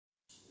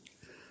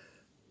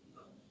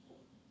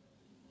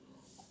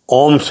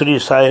ఓం శ్రీ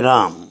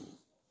సాయిరామ్.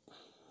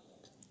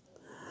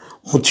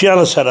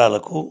 ముత్యాల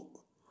సరాలకు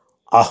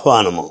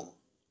ఆహ్వానము.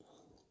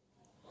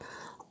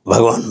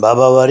 భగవాన్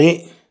బాబావారి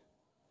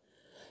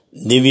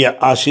దివ్య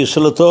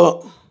ఆశీస్సులతో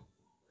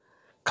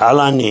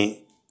కాలాన్ని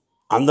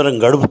అందరం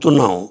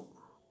గడుపుతున్నాం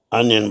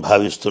అని నేను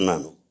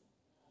భావిస్తున్నాను.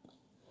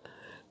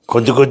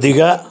 కొద్ది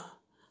కొద్దిగా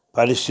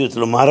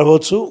పరిస్థితులు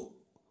మారవచ్చు,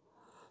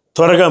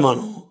 త్వరగా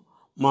మనం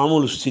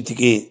మామూలు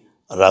స్థితికి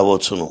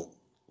రావచ్చును.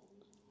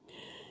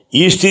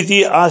 ఈ స్థితి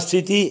ఆ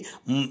స్థితి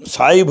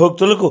సాయి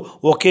భక్తులకు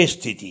ఒకే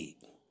స్థితి.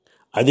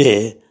 అదే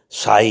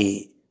సాయి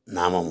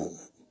నామము,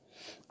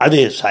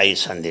 అదే సాయి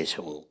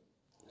సందేశము,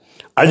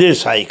 అదే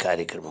సాయి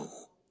కార్యక్రమము.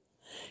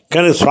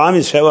 కానీ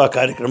స్వామి సేవా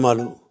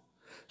కార్యక్రమాలు,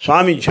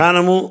 స్వామి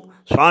ధ్యానము,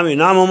 స్వామి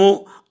నామము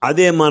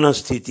అదే మన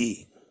స్థితి.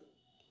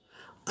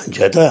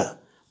 అంచేత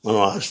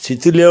మనం ఆ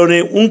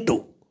స్థితిలోనే ఉంటూ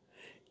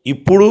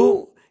ఇప్పుడు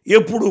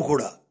ఎప్పుడు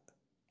కూడా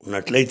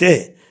ఉన్నట్లయితే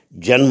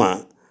జన్మ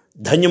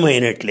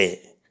ధన్యమైనట్లే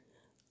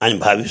అని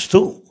భావిస్తూ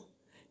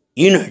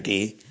ఈనాటి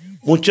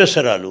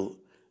ముత్యసరాలు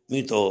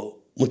మీతో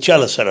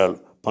ముత్యాల సరాలు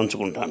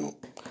పంచుకుంటాను.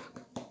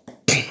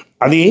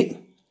 అది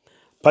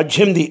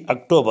 18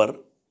 అక్టోబర్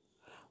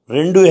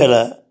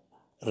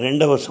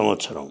 2002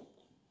 సంవత్సరం.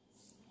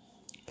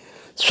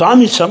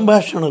 స్వామి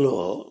సంభాషణలో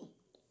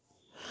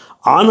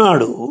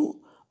ఆనాడు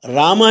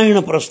రామాయణ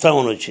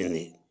ప్రస్తావన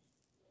వచ్చింది.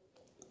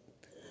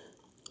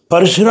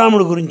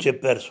 పరశురాముడు గురించి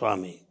చెప్పారు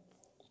స్వామి.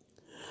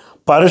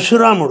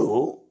 పరశురాముడు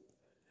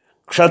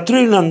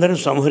క్షత్రియులందరినీ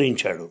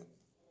సంహరించాడు.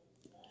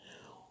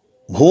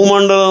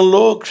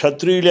 భూమండలంలో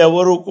క్షత్రియులు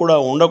ఎవరూ కూడా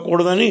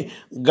ఉండకూడదని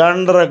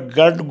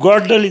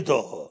గొడ్డలితో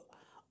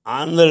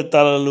అందరి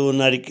తలలు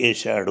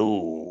నరికేశాడు.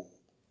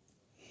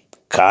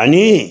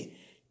 కానీ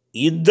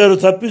 2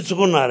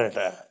 తప్పించుకున్నారట.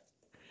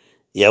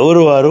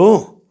 ఎవరు వారు?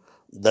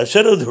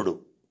 దశరథుడు,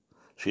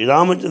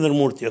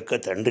 శ్రీరామచంద్రమూర్తి యొక్క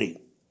తండ్రి.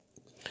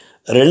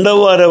 రెండవ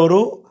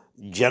వారెవరు?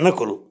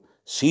 జనకులు,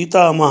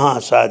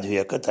 సీతామహాసాధ్వి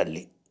యొక్క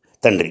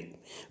తండ్రి.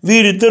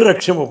 వీరిద్దరు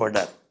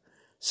రక్షింపబడ్డారు.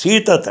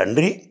 సీత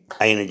తండ్రి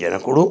అయిన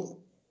జనకుడు,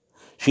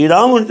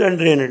 శ్రీరాముని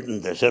తండ్రి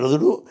అయినటువంటి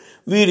దశరథుడు,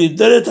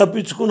 వీరిద్దరే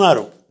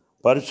తప్పించుకున్నారు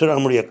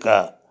పరశురాముడి యొక్క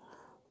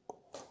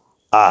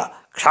ఆ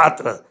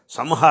క్షాత్ర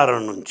సంహారం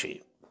నుంచి.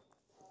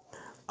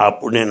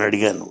 అప్పుడు నేను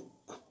అడిగాను,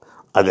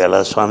 అది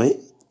ఎలా స్వామి?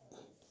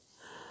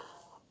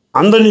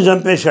 అందరినీ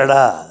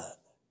చంపేశాడా?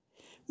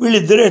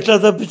 వీళ్ళిద్దరూ ఎట్లా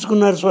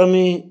తప్పించుకున్నారు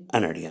స్వామి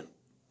అని అడిగాను.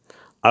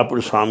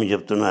 అప్పుడు స్వామి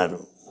చెప్తున్నారు,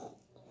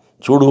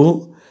 చూడు,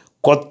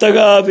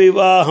 కొత్తగా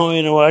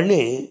వివాహమైన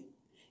వాడిని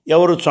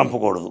ఎవరు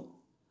చంపకూడదు.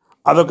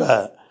 అదొక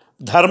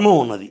ధర్మం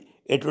ఉన్నది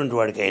ఎటువంటి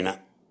వాడికైనా.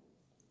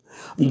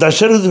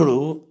 దశరథుడు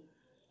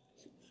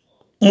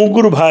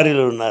 3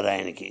 భార్యలు ఉన్నారు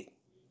ఆయనకి.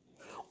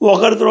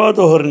 ఒకరి తర్వాత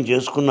ఒకరిని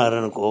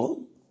చేసుకున్నారనుకో,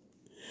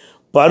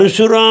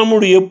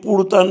 పరశురాముడు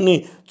ఎప్పుడు తన్ని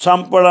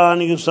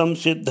చంపడానికి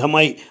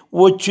సంసిద్ధమై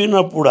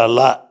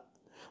వచ్చినప్పుడల్లా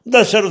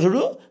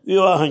దశరథుడు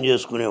వివాహం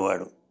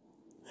చేసుకునేవాడు.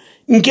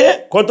 ఇంకే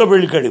కొత్త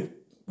పెళ్లి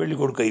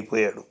కొడుకు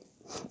అయిపోయాడు.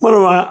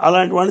 మనం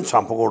అలాంటి వాడిని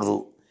చంపకూడదు.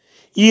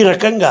 ఈ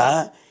రకంగా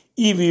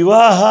ఈ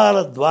వివాహాల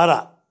ద్వారా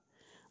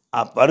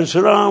ఆ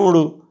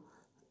పరశురాముడు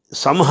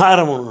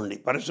సంహారము నుండి,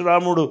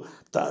 పరశురాముడు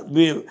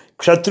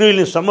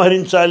క్షత్రియుల్ని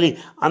సంహరించాలి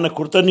అన్న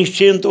కృత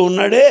నిశ్చయంతో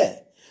ఉన్నాడే,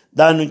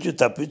 దాని నుంచి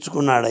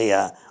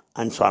తప్పించుకున్నాడయ్యా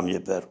అని స్వామి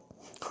చెప్పారు.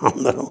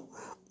 అందరం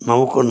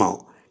నవ్వుకున్నాం.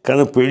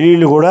 కానీ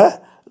పెళ్ళిళ్ళు కూడా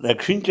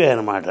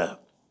రక్షించాయన్నమాట.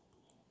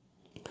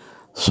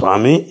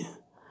 స్వామి,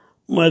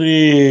 మరి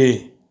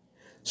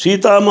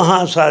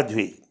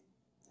సీతామహాసాధ్వి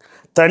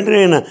తండ్రి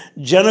అయిన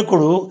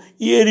జనకుడు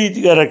ఏ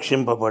రీతిగా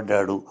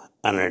రక్షింపబడ్డాడు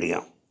అని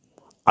అడిగాం.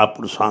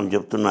 అప్పుడు స్వామి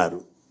చెప్తున్నారు,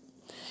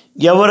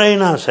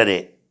 ఎవరైనా సరే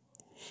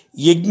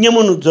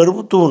యజ్ఞమును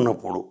జరుపుతూ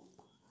ఉన్నప్పుడు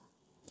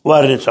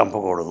వారిని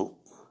చంపకూడదు.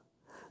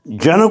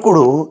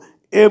 జనకుడు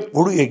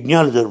ఎప్పుడు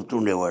యజ్ఞాలు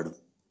జరుపుతుండేవాడు,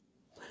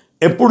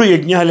 ఎప్పుడు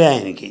యజ్ఞాలే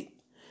ఆయనకి.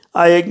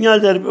 ఆ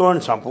యజ్ఞాలు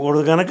జరిపేవాడిని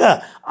చంపకూడదు కనుక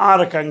ఆ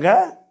రకంగా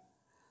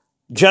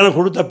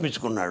జనకుడు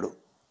తప్పించుకున్నాడు.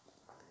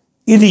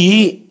 ఇది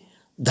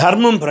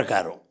ధర్మం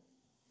ప్రకారం.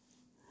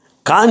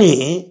 కానీ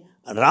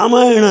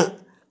రామాయణ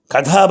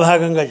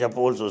కథాభాగంగా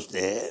చెప్పవలసి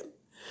వస్తే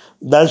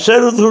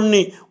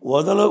దశరథుణ్ణి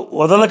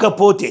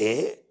వదలకపోతే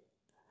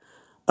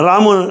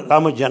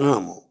రామ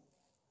జననము,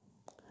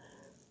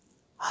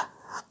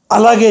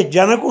 అలాగే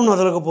జనకుడిని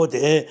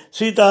వదలకపోతే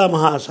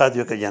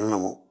సీతామహాసాధ్వి యొక్క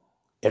జననము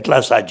ఎట్లా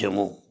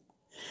సాధ్యము?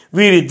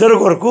 వీరిద్దరి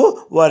కొరకు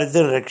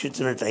వారిద్దరు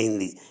రక్షించినట్టు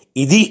అయింది.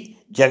 ఇది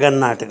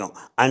జగన్నాటకం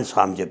అని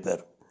స్వామి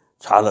చెప్పారు.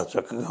 చాలా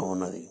చక్కగా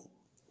ఉన్నది.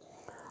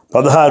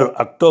 16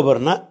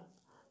 అక్టోబర్న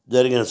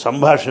జరిగిన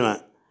సంభాషణ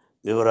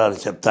వివరాలు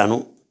చెప్తాను.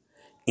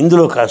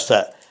 ఇందులో కాస్త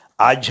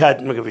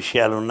ఆధ్యాత్మిక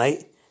విషయాలు ఉన్నాయి,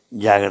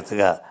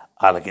 జాగ్రత్తగా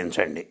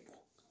ఆలకించండి.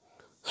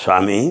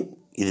 స్వామి,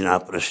 ఇది నా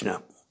ప్రశ్న.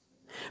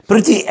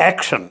 ప్రతి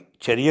యాక్షన్,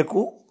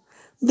 చర్యకు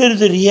దెర్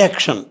ఇస్ ఎ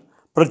రియాక్షన్.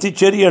 ప్రతి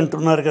చర్య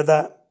అంటున్నారు కదా,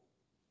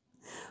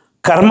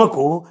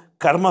 కర్మకు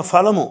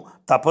కర్మఫలము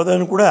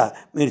తప్పదని కూడా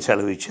మీరు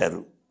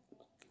సెలవిచ్చారు.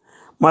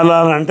 మళ్ళా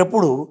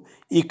అలాంటప్పుడు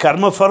ఈ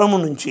కర్మఫలము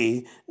నుంచి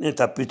నేను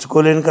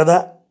తప్పించుకోలేను కదా.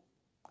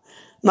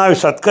 నావి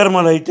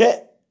సత్కర్మలు అయితే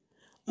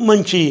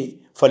మంచి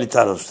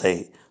ఫలితాలు వస్తాయి,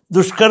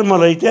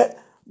 దుష్కర్మలు అయితే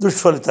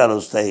దుష్ఫలితాలు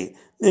వస్తాయి.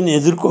 నేను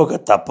ఎదుర్కోక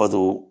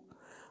తప్పదు.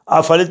 ఆ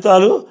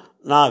ఫలితాలు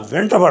నా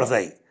వెంట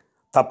పడతాయి,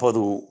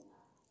 తప్పదు.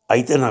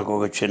 అయితే నాకు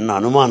ఒక చిన్న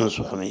అనుమానం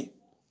స్వామి.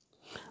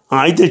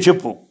 అయితే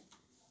చెప్పు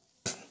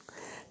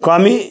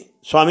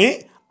స్వామి.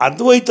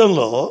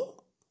 అద్వైతంలో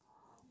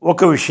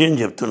ఒక విషయం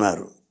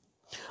చెప్తున్నారు.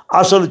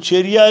 అసలు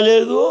చర్య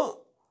లేదు,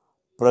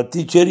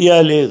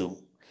 ప్రతిచర్య లేదు,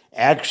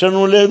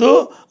 యాక్షను లేదు,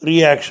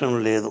 రియాక్షను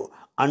లేదు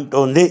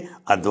అంటోంది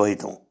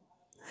అద్వైతం.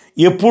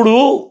 ఎప్పుడు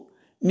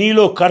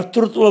నీలో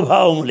కర్తృత్వ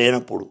భావం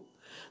లేనప్పుడు,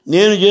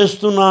 నేను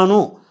చేస్తున్నాను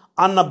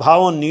అన్న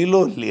భావం నీలో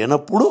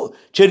లేనప్పుడు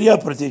చర్య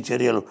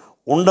ప్రతిచర్యలు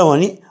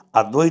ఉండవని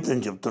అద్వైతం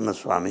చెప్తున్న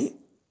స్వామి.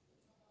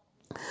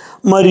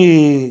 మరి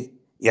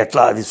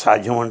ఎట్లా అది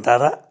సాధ్యం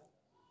అంటారా?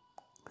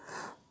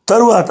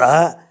 తరువాత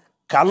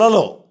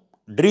కళలో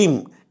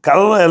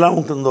కళలో ఎలా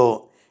ఉంటుందో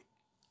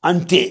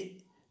అంతే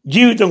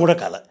జీవితం కూడా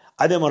కళ.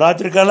 అదేమో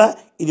రాత్రి కళ,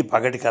 ఇది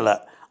పగటి కళ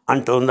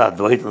అంటోంది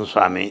అద్వైతం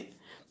స్వామి.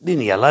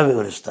 దీన్ని ఎలా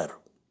వివరిస్తారు?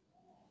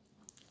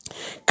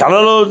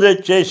 కళలో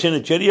చేసిన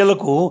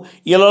చర్యలకు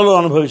ఇలలో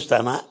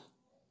అనుభవిస్తానా?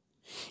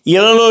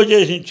 ఇలలో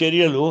చేసిన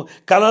చర్యలు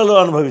కళలో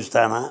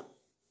అనుభవిస్తానా?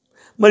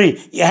 మరి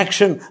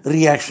యాక్షన్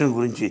రియాక్షన్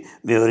గురించి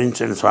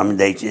వివరించండి స్వామి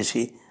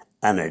దయచేసి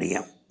అని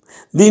అడిగాం.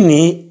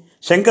 దీన్ని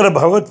శంకర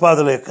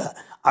భగవత్పాదుల యొక్క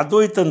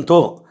అద్వైతంతో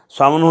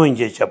సమన్వయం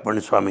చేసి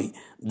చెప్పండి స్వామి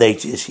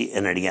దయచేసి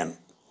అని అడిగాను.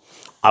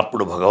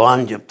 అప్పుడు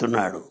భగవాన్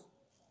చెప్తున్నాడు,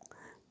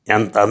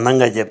 ఎంత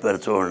అందంగా చెప్పారు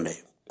చూడండి.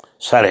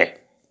 సరే,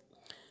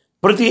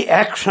 ప్రతి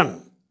యాక్షన్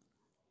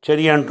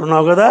చర్య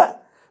అంటున్నావు కదా,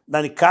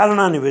 దానికి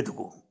కారణాన్ని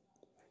వెతుకు.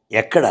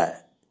 ఎక్కడ?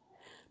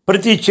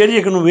 ప్రతి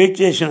చర్యకు నువ్వు వెయిట్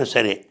చేసినా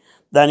సరే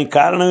దానికి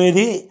కారణం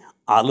ఏది?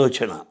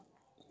 ఆలోచన.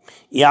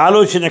 ఈ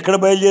ఆలోచన ఎక్కడ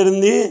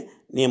బయలుదేరింది?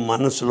 నీ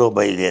మనసులో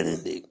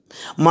బయలుదేరింది.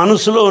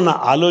 మనసులో ఉన్న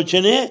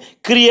ఆలోచనే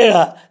క్రియ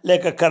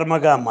లేక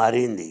కర్మగా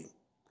మారింది.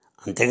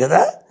 అంతే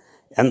కదా?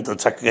 ఎంత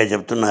చక్కగా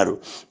చెప్తున్నారు.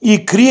 ఈ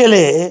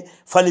క్రియలే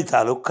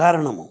ఫలితాలు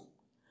కారణము.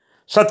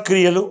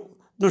 సత్క్రియలు,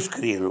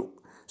 దుష్క్రియలు.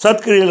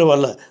 సత్క్రియల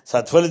వల్ల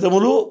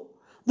సత్ఫలితములు,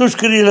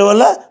 దుష్క్రియల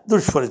వల్ల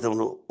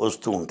దుష్ఫలితములు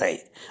వస్తూ ఉంటాయి.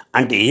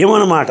 అంటే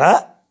ఏమన్నమాట?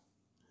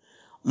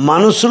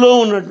 మనసులో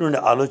ఉన్నటువంటి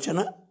ఆలోచన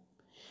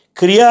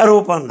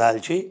క్రియారూపం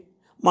దాల్చి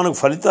మనకు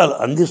ఫలితాలు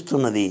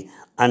అందిస్తున్నది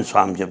అని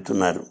స్వామి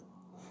చెప్తున్నారు.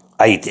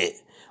 అయితే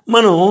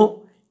మనం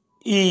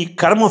ఈ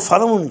కర్మ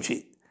ఫలం నుంచి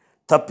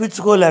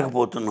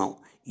తప్పించుకోలేకపోతున్నాం.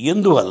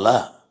 ఎందువల్ల?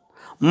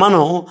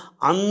 మనం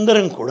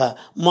అందరం కూడా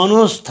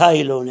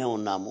మనోస్థాయిలోనే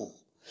ఉన్నాము,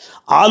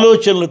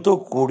 ఆలోచనలతో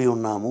కూడి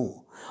ఉన్నాము.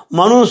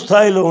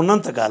 మనోస్థాయిలో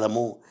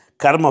ఉన్నంతకాలము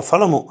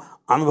కర్మఫలము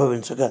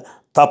అనుభవించక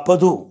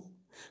తప్పదు.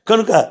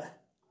 కనుక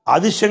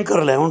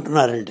ఆదిశంకరులు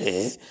ఏమంటున్నారంటే,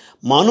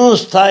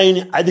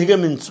 మనోస్థాయిని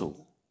అధిగమించు,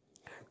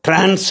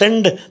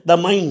 ట్రాన్సెండ్ ద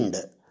మైండ్.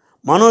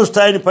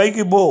 మనోస్థాయిని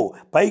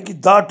పైకి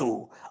దాటు,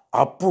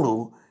 అప్పుడు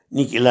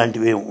నీకు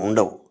ఇలాంటివి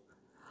ఉండవు.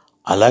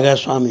 అలాగా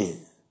స్వామి,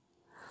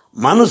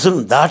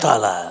 మనసును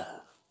దాటాలా?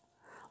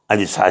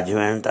 అది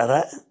సాధ్యమే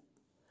అంటారా?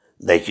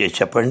 దయచేసి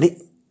చెప్పండి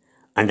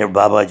అంటే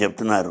బాబా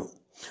చెప్తున్నారు,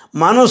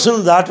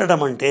 మనసును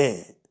దాటడం అంటే,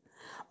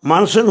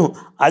 మనసును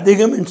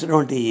అధిగమించడం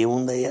అంటే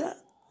ఏముందయ్యా?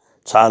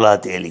 చాలా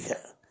తేలిక.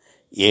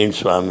 ఏంటి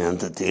స్వామి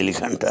అంత తేలిక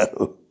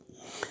అంటారు?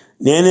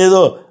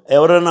 నేనేదో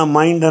ఎవరైనా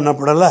మైండ్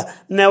అన్నప్పుడల్లా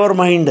నెవర్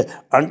మైండ్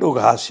అంటూ ఒక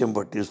హాస్యం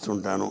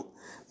పట్టిస్తుంటాను.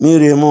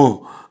 మీరేమో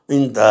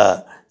ఇంత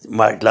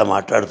ఇట్లా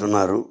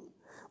మాట్లాడుతున్నారు.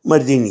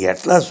 మరి దీన్ని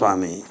ఎట్లా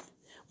స్వామి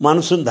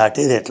మనసును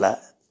దాటేది ఎట్లా?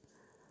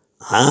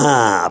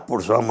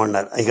 అప్పుడు స్వామి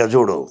అన్నారు, ఇక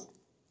చూడు,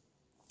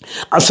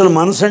 అసలు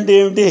మనసు అంటే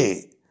ఏమిటి?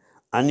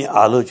 అన్ని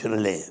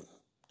ఆలోచనలే.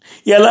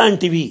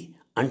 ఎలాంటివి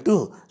అంటూ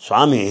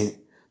స్వామి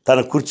తన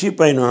కుర్చీ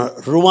పైన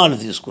రుమాలు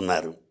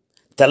తీసుకున్నారు.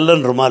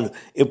 తెల్లని రుమాలు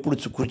ఎప్పుడు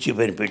కుర్చీ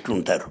పైన పెట్టి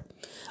ఉంటారు.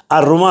 ఆ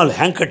రుమాలు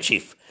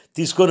హ్యాంకర్చీఫ్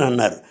తీసుకొని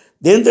అన్నారు,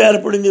 దేంతో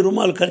ఏర్పడింది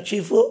రుమాలు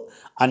కర్చీఫ్?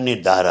 అన్ని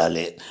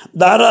దారాలే.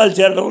 దారాలు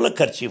చేరడం వల్ల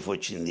కర్చీఫ్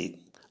వచ్చింది.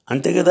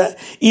 అంతే కదా?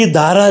 ఈ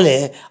దారాలే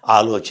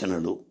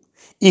ఆలోచనలు,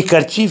 ఈ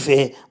కర్చీఫే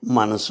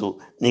మనసు.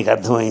 నీకు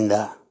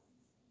అర్థమైందా?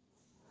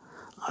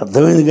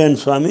 అర్థమైంది. కానీ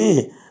స్వామి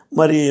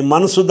మరి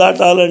మనసు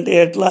దాటాలంటే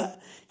ఎట్లా?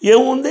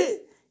 ఏముంది,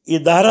 ఈ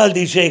దారాలు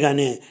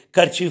తీసేయగానే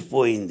కర్చీఫ్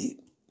పోయింది.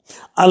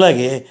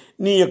 అలాగే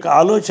నీ యొక్క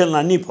ఆలోచనలు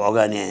అన్నీ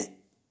పోగానే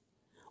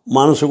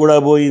మనసు కూడా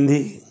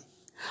పోయింది.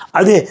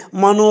 అదే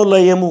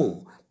మనోలయము,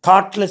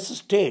 థాట్లెస్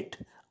స్టేట్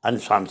అని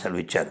స్వామి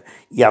సెలవిచ్చారు.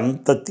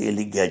 ఎంత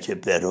తేలిగ్గా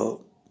చెప్పారో,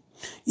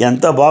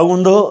 ఎంత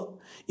బాగుందో.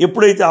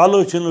 ఎప్పుడైతే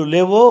ఆలోచనలు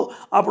లేవో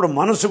అప్పుడు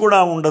మనసు కూడా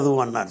ఉండదు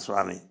అన్నారు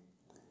స్వామి.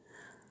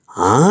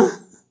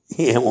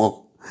 ఏమో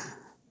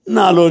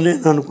నాలో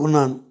నేను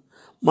అనుకున్నాను,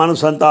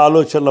 మనసు అంతా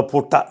ఆలోచనల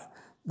పుట్ట,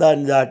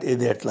 దాన్ని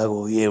దాటేది ఎట్లాగో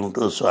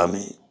ఏమిటో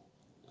స్వామి.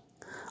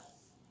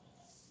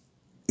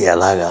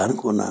 ఎలాగా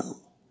అనుకున్నాను.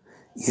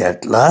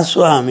 ఎట్లా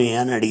స్వామి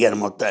అని అడిగాను.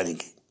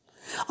 మొత్తానికి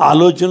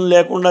ఆలోచన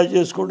లేకుండా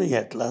చేసుకోవడం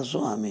ఎట్లా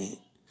స్వామి?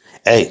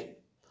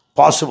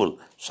 పాసిబుల్,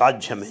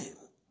 సాధ్యమే.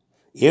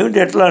 ఏమిటి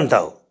ఎట్లా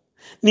అంటావు?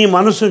 నీ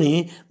మనసుని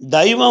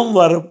దైవం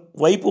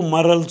వైపు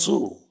మరల్చు.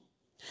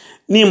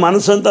 నీ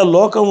మనసంతా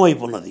లోకం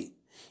వైపు ఉన్నది.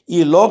 ఈ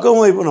లోకం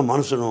వైపున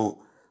మనసును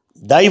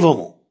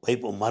దైవము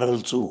వైపు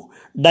మరల్చు.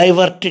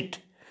 Divert it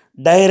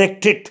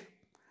direct it.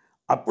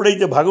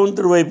 అప్పుడైతే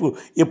భగవంతుడి వైపు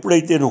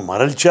ఎప్పుడైతే నువ్వు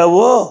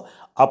మరల్చావో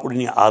అప్పుడు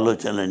నీ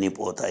ఆలోచనలన్నీ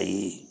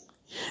పోతాయి.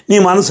 నీ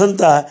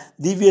మనసంతా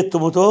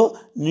దివ్యత్వముతో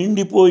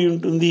నిండిపోయి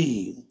ఉంటుంది,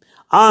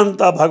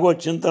 అంతా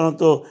భగవత్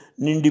చింతనతో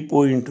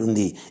నిండిపోయి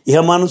ఉంటుంది. ఇక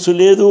మనసు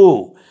లేదు,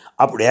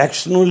 అప్పుడు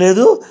యాక్షను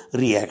లేదు,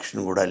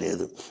 రియాక్షన్ కూడా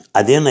లేదు.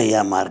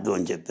 అదేనయ్యా మార్గం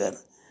అని చెప్పారు.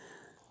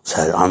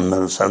 సరే,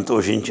 అందరం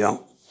సంతోషించాం.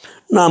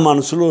 నా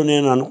మనసులో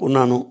నేను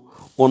అనుకున్నాను,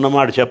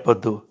 ఉన్నమాట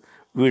చెప్పొద్దు,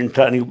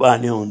 వినటానికి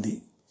బాగానే ఉంది,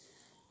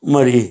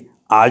 మరి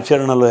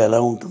ఆచరణలో ఎలా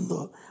ఉంటుందో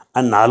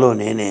అని నాలో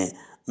నేనే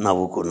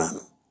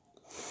నవ్వుకున్నాను.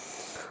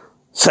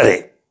 సరే,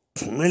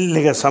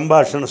 మెల్లిగా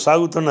సంభాషణ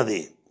సాగుతున్నది.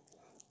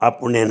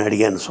 అప్పుడు నేను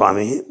అడిగాను,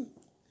 స్వామి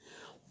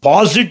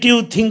పాజిటివ్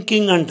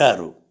థింకింగ్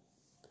అంటారు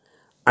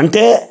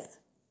అంటే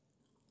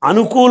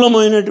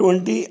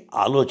అనుకూలమైనటువంటి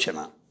ఆలోచన,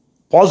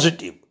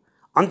 పాజిటివ్,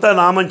 అంతా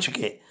నా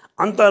మంచికే,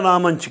 అంతా నా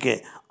మంచికే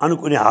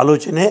అనుకునే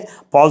ఆలోచనే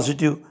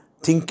పాజిటివ్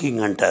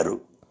థింకింగ్ అంటారు.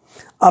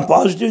 ఆ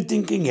పాజిటివ్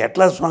థింకింగ్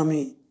ఎట్లా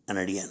స్వామి అని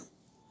అడిగాను.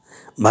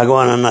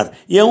 భగవాన్ అన్నారు,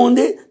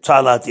 ఏముంది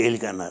చాలా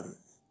తేలిక అన్నారు.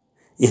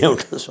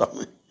 ఏమిటో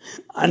స్వామి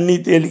అన్నీ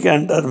తేలిక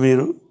అంటారు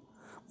మీరు,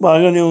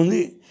 బాగానే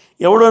ఉంది.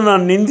 ఎవడో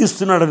నన్ను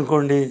నిందిస్తున్నాడు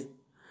అనుకోండి,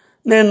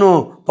 నేను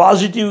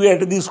పాజిటివ్గా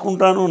ఎట్ట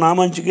తీసుకుంటాను నా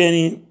మంచిగా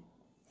అని.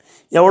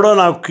 ఎవడో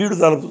నాకు కీడు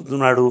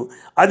తలుపుతున్నాడు,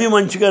 అది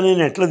మంచిగా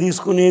నేను ఎట్లా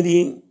తీసుకునేది?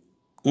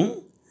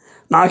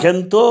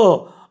 నాకెంతో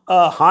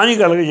హాని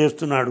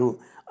కలగజేస్తున్నాడు,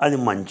 అది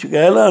మంచిగా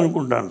ఎలా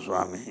అనుకుంటాను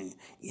స్వామి?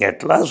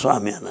 ఎట్లా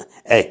స్వామి అన్న?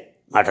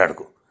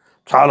 మాట్లాడుకో,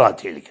 చాలా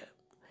తేలిక.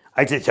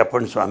 అయితే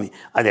చెప్పండి స్వామి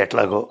అది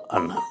ఎట్లాగో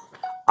అన్నాను.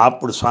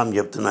 అప్పుడు స్వామి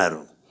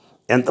చెప్తున్నారు,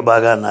 ఎంత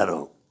బాగా అన్నారు.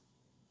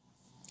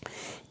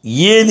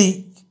 ఏది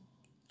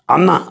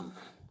అన్నా,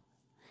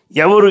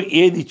 ఎవరు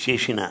ఏది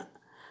చేసినా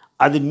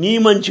అది నీ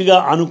మంచిగా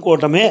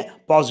అనుకోవటమే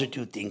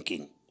పాజిటివ్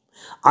థింకింగ్.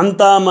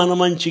 అంతా మన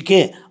మంచికే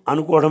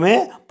అనుకోవడమే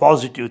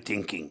పాజిటివ్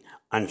థింకింగ్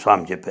అని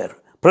స్వామి చెప్పారు.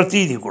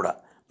 ప్రతీది కూడా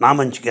నా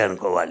మంచికే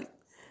అనుకోవాలి.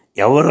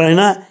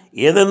 ఎవరైనా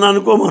ఏదన్నా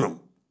అనుకోమనం,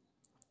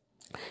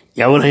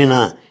 ఎవరైనా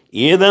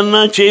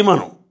ఏదన్నా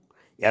చేయమనం,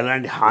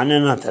 ఎలాంటి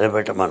హానైనా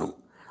తలపెట్టమనం,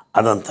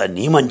 అదంతా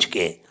నీ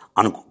మంచికే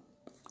అనుకో,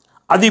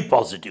 అది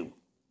పాజిటివ్,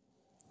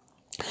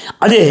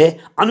 అదే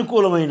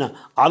అనుకూలమైన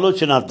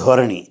ఆలోచన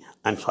ధోరణి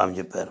అని స్వామి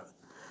చెప్పారు.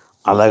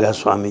 అలాగా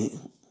స్వామి,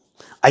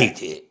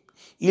 అయితే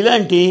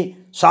ఇలాంటి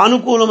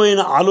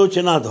సానుకూలమైన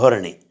ఆలోచన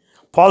ధోరణి,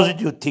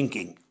 పాజిటివ్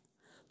థింకింగ్,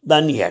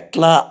 దాన్ని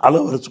ఎట్లా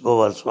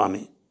అలవరుచుకోవాలి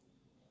స్వామి?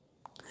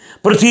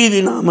 ప్రతీది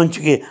నా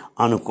మంచికి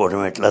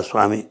అనుకోవడం ఎట్లా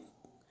స్వామి?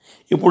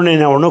 ఇప్పుడు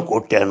నేను ఎవరినో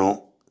కొట్టాను,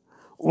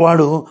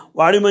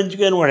 వాడి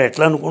మంచిగాని వాడు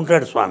ఎట్లా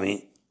అనుకుంటాడు స్వామి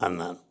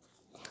అన్నాను.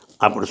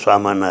 అప్పుడు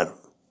స్వామి అన్నారు,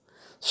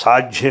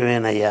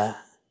 సాధ్యమేనయ్యా,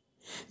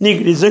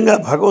 నీకు నిజంగా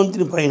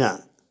భగవంతుని పైన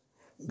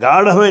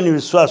గాఢమైన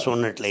విశ్వాసం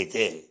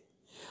ఉన్నట్లయితే,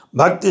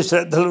 భక్తి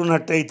శ్రద్ధలు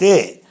ఉన్నట్లయితే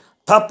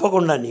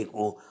తప్పకుండా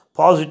నీకు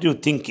పాజిటివ్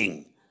థింకింగ్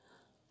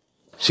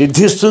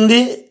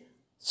సిద్ధిస్తుంది,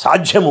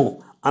 సాధ్యము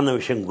అన్న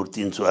విషయం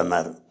గుర్తించు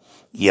అన్నారు.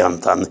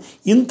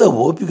 ఇంత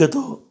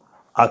ఓపికతో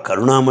ఆ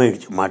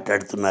కరుణామయుడికి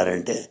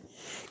మాట్లాడుతున్నారంటే,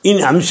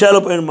 ఇన్ని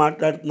అంశాలపైన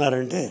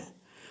మాట్లాడుతున్నారంటే,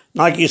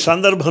 నాకు ఈ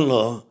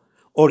సందర్భంలో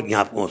ఓ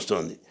జ్ఞాపకం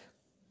వస్తుంది.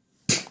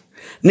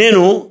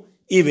 నేను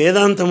ఈ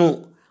వేదాంతము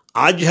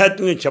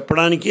ఆధ్యాత్మికం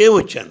చెప్పడానికే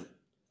వచ్చాను,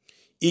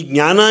 ఈ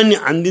జ్ఞానాన్ని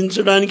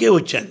అందించడానికే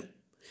వచ్చాను,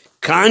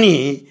 కానీ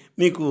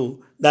మీకు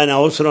దాని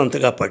అవసరం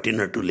అంతగా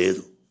పట్టినట్టు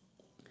లేదు.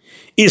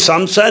 ఈ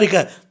సాంసారిక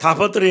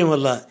తాపత్రయం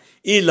వల్ల,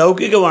 ఈ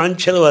లౌకిక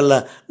వాంఛల వల్ల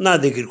నా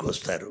దగ్గరికి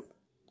వస్తారు.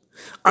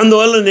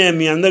 అందువల్ల నేను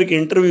మీ అందరికీ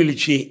ఇంటర్వ్యూలు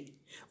ఇచ్చి,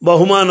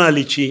 బహుమానాలు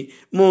ఇచ్చి,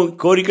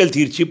 కోరికలు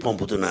తీర్చి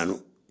పంపుతున్నాను.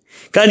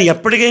 కానీ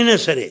ఎప్పటికైనా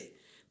సరే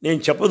నేను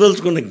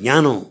చెప్పదలుచుకున్న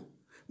జ్ఞానం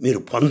మీరు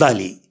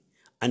పొందాలి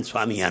అని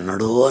స్వామి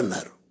అన్నాడు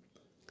అన్నారు.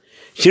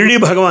 షిరిడీ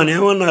భగవాన్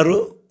ఏమన్నారు,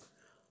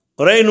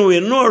 ఒరే నువ్వు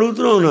ఎన్నో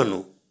అడుగుతున్నావు, నన్ను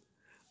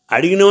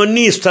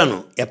అడిగినవన్నీ ఇస్తాను,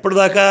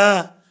 ఎప్పటిదాకా?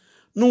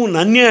 నువ్వు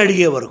నన్నే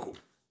అడిగే వరకు.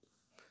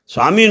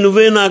 స్వామి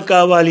నువ్వే నాకు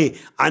కావాలి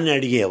అని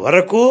అడిగే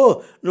వరకు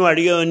నువ్వు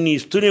అడిగేవన్నీ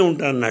ఇస్తూనే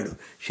ఉంటాను అన్నాడు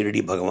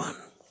షిరిడీ భగవాన్.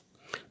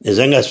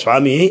 నిజంగా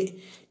స్వామి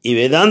ఈ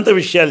వేదాంత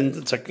విషయాలు ఇంత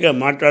చక్కగా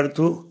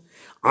మాట్లాడుతూ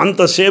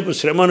అంతసేపు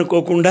శ్రమ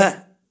అనుకోకుండా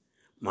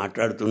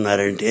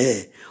మాట్లాడుతున్నారంటే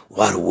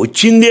వారు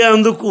వచ్చిందే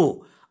అందుకు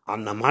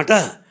అన్నమాట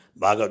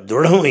బాగా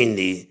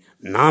దృఢమైంది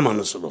నా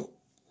మనసులో.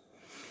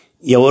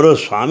 ఎవరో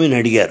స్వామిని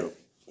అడిగారు,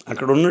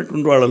 అక్కడ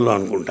ఉన్నటువంటి వాళ్ళల్లో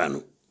అనుకుంటాను,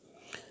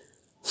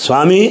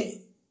 స్వామి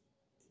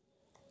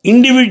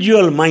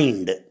ఇండివిజువల్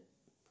మైండ్,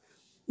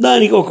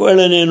 దానికి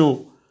ఒకవేళ నేను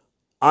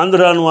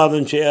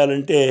ఆంధ్రానువాదం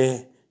చేయాలంటే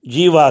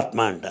జీవాత్మ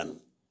అంటాను,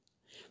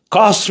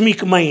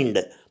 కాస్మిక్ మైండ్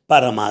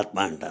పరమాత్మ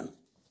అంటాను.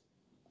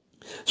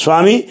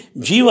 స్వామి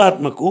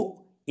జీవాత్మకు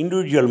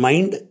ఇండివిజువల్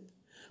మైండ్,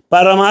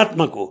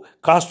 పరమాత్మకు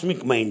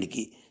కాస్మిక్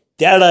మైండ్కి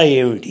తేడా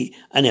ఏమిటి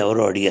అని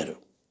ఎవరో అడిగారు.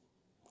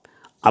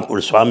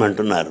 అప్పుడు స్వామి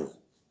అంటున్నారు,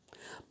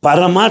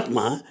 పరమాత్మ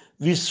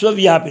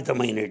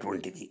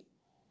విశ్వవ్యాపితమైనటువంటిది,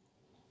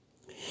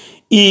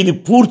 ఇది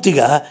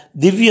పూర్తిగా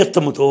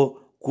దివ్యత్వముతో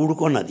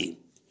కూడుకున్నది.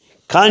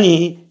 కానీ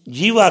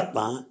జీవాత్మ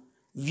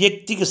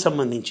వ్యక్తికి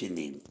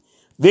సంబంధించింది,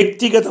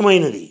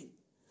 వ్యక్తిగతమైనది,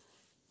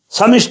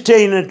 సమిష్టి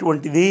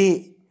అయినటువంటిది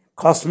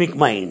కాస్మిక్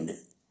మైండ్.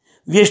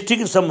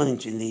 వ్యష్టికి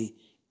సంబంధించింది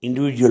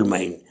ఇండివిజువల్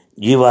మైండ్,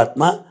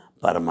 జీవాత్మ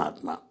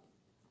పరమాత్మ.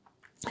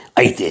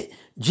 అయితే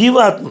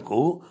జీవాత్మకు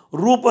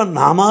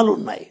రూపనామాలు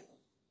ఉన్నాయి,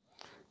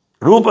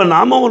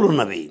 రూపనామములు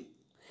ఉన్నవి.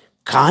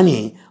 కానీ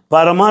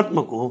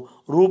పరమాత్మకు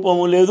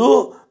రూపము లేదు,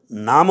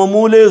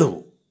 నామము లేదు.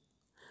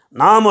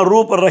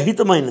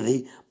 నామరూపరహితమైనది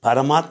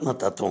పరమాత్మ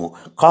తత్వం,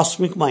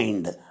 కాస్మిక్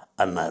మైండ్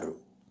అన్నారు.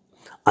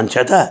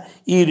 అంచేత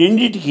ఈ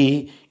రెండిటికి,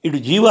 ఇటు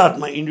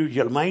జీవాత్మ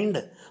ఇండివిజువల్ మైండ్,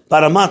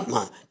 పరమాత్మ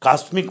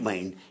కాస్మిక్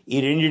మైండ్, ఈ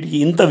రెండిటికి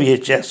ఇంత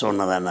వ్యత్యాసం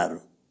ఉన్నదన్నారు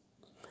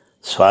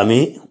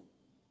స్వామి.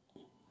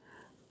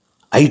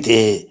 అయితే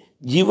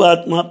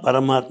జీవాత్మ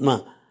పరమాత్మ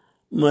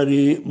మరి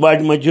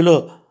వాటి మధ్యలో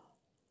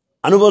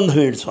అనుబంధం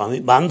ఏమిటి స్వామి,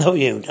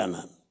 బాంధవ్యం ఏమిటి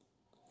అన్నాను.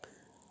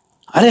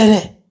 అరే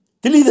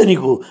తెలీదా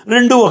నీకు,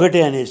 రెండు ఒకటే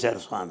అనేశారు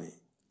స్వామి.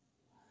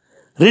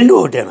 రెండు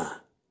ఒకటేనా,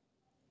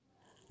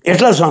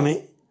 ఎట్లా స్వామి?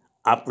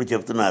 అప్పుడు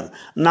చెప్తున్నారు,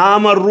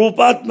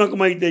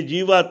 నామరూపాత్మకమైతే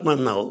జీవాత్మ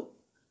అన్నావు,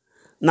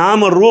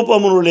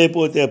 నామరూపమును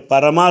లేకపోతే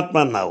పరమాత్మ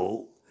అన్నావు.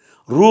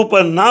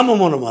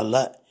 రూపనామముల వల్ల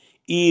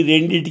ఈ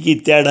రెండిటికి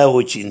తేడా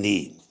వచ్చింది.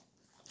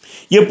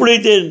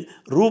 ఎప్పుడైతే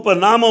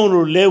రూపనామములు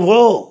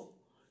లేవో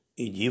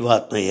ఈ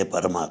జీవాత్మయే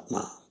పరమాత్మ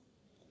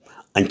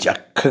అని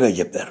చక్కగా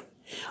చెప్పారు.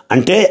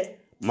 అంటే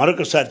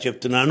మరొకసారి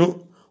చెప్తున్నాను,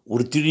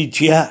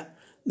 వృత్తిరీత్యా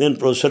నేను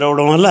ప్రొఫెసర్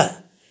అవ్వడం వల్ల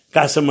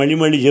కాస్త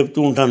మళ్ళీ చెప్తూ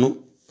ఉంటాను,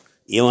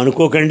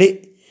 ఏమనుకోకండి.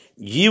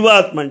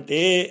 జీవాత్మ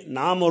అంటే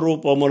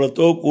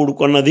నామరూపములతో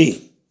కూడుకున్నది,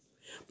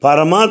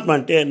 పరమాత్మ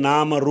అంటే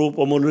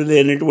నామరూపములు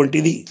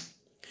లేనటువంటిది.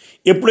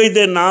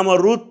 ఎప్పుడైతే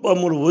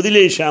నామరూపములు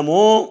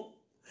వదిలేశామో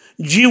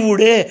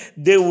జీవుడే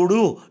దేవుడు,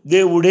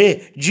 దేవుడే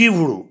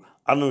జీవుడు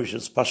అన్న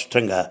విషయం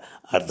స్పష్టంగా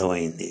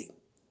అర్థమైంది.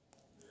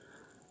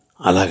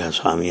 అలాగా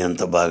స్వామి,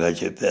 అంత బాగా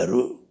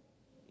చెప్పారు.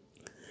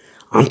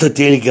 అంత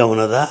తేలిగ్గా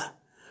ఉన్నదా?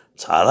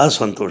 చాలా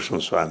సంతోషం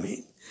స్వామి.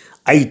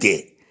 అయితే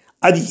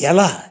అది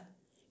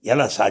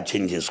ఎలా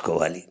సాధ్యం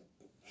చేసుకోవాలి,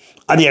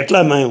 అది ఎట్లా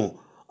మేము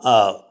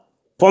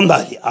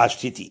పొందాలి ఆ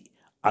స్థితి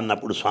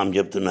అన్నప్పుడు స్వామి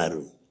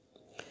చెప్తున్నారు,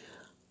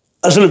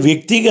 అసలు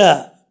వ్యక్తిగా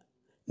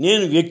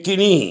నేను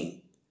వ్యక్తిని,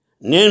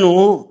 నేను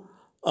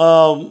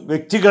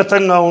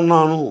వ్యక్తిగతంగా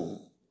ఉన్నాను,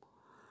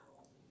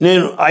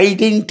 నేను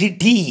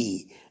ఐడెంటిటీ,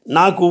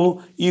 నాకు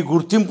ఈ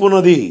గుర్తింపు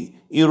ఉన్నది,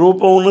 ఈ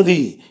రూపం ఉన్నది,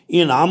 ఈ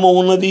నామం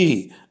ఉన్నది,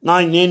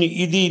 నేను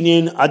ఇది,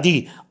 నేను అది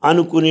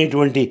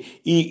అనుకునేటువంటి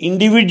ఈ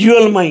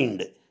ఇండివిజువల్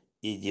మైండ్,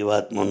 ఈ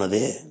జీవాత్మ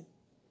ఉన్నదే.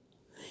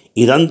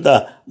 ఇదంతా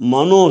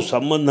మనో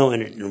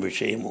సంబంధమైనటువంటి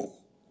విషయము.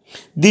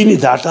 దీన్ని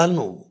దాటాలి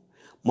నువ్వు.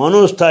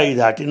 మనోస్థాయి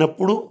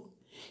దాటినప్పుడు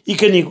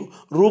ఇక నీకు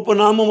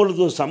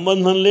రూపనామములతో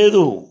సంబంధం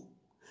లేదు.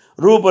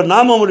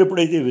 రూపనామములు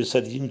ఎప్పుడైతే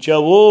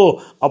విసర్జించావో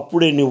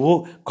అప్పుడే నువ్వు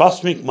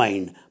కాస్మిక్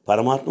మైండ్,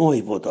 పరమాత్మ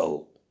అయిపోతావు.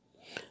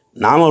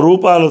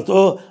 నామరూపాలతో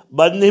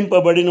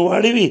బంధింపబడిన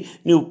వాడివి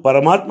నువ్వు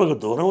పరమాత్మకు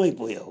దూరం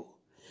అయిపోయావు.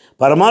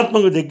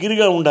 పరమాత్మకు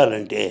దగ్గరగా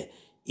ఉండాలంటే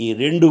ఈ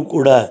రెండు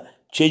కూడా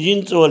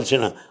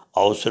త్యజించవలసిన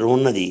అవసరం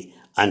ఉన్నది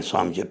అని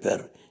స్వామి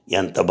చెప్పారు.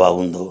 ఎంత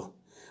బాగుందో!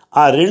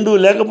 ఆ రెండు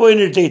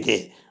లేకపోయినట్టయితే,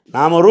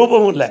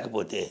 నామరూపము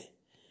లేకపోతే,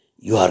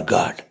 you are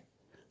God,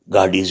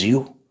 God is you.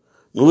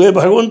 నువ్వే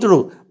భగవంతుడు,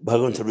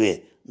 భగవంతుడే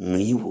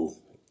నీవు.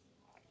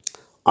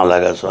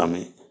 అలాగా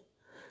స్వామి,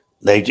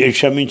 దయచేసి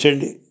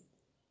క్షమించండి,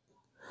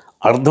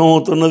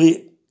 అర్థమవుతున్నది.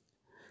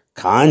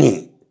 కానీ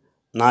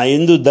నా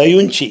యందు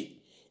దయుంచి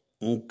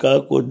ఇంకా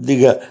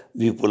కొద్దిగా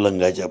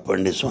విపులంగా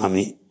చెప్పండి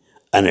స్వామి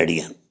అని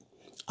అడిగాను.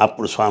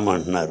 అప్పుడు స్వామి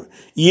అంటున్నారు,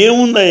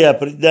 ఏముందయ్యా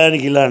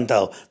ప్రతిదానికి ఇలా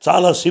అంటావు,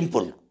 చాలా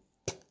సింపుల్.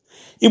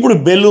 ఇప్పుడు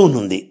బెలూన్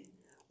ఉంది,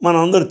 మనం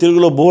అందరూ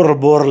తెలుగులో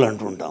బోర్రలు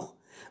అంటుంటాం.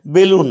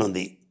 బెలూన్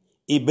ఉంది,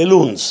 ఈ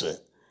బెలూన్స్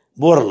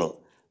బోర్రలు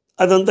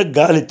అదంతా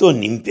గాలితో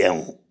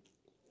నింపాము.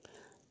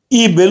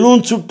 ఈ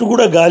బెలూన్ చుట్టూ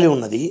కూడా గాలి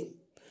ఉన్నది,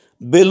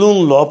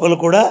 బెలూన్ లోపల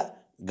కూడా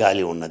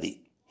గాలి ఉన్నది.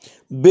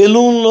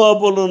 బెలూన్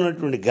లోపల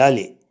ఉన్నటువంటి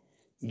గాలి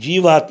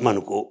జీవాత్మ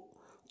అనుకో,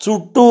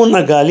 చుట్టూ ఉన్న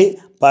గాలి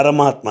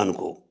పరమాత్మ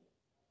అనుకో.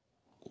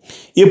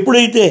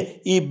 ఎప్పుడైతే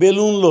ఈ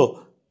బెలూన్లో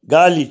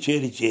గాలి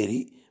చేరి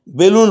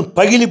బెలూన్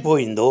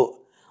పగిలిపోయిందో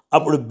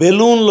అప్పుడు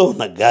బెలూన్లో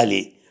ఉన్న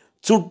గాలి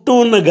చుట్టూ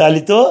ఉన్న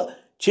గాలితో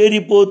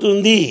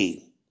చేరిపోతుంది.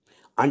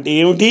 అంటే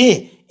ఏమిటి?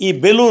 ఈ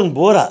బెలూన్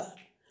బోర,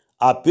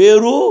 ఆ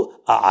పేరు,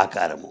 ఆ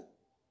ఆకారము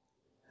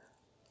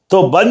తో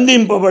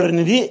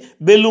బంధింపబడినది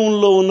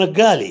బెలూన్లో ఉన్న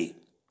గాలి.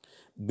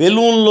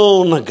 బెలూన్లో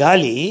ఉన్న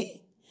గాలి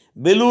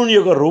బెలూన్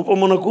యొక్క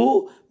రూపమునకు,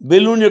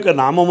 బెలూన్ యొక్క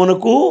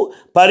నామమునకు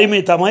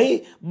పరిమితమై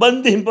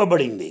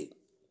బంధింపబడింది.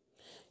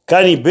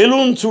 కానీ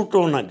బెలూన్ చుట్టూ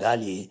ఉన్న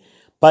గాలి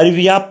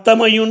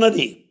పరివ్యాప్తమై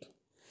ఉన్నది.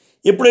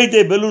 ఎప్పుడైతే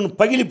బెలూన్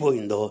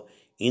పగిలిపోయిందో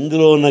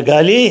ఇందులో ఉన్న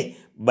గాలి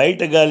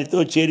బయట గాలితో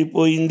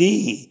చేరిపోయింది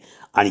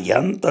అని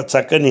ఎంత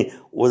చక్కని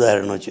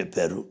ఉదాహరణ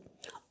చెప్పారు.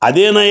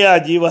 అదేనయ్యా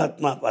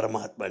జీవాత్మ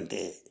పరమాత్మ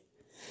అంటే.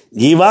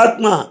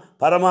 జీవాత్మ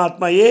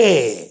పరమాత్మయే,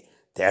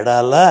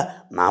 తేడాల్లా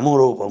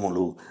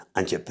నామరూపములు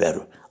అని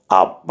చెప్పారు.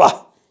 అబ్బా,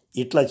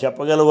 ఇట్లా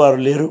చెప్పగలవారు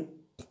లేరు.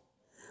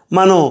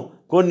 మనం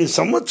కొన్ని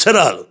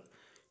సంవత్సరాలు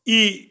ఈ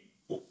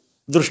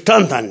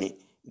దృష్టాంతాన్ని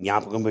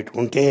జ్ఞాపకం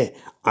పెట్టుకుంటే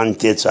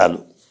అంతే చాలు.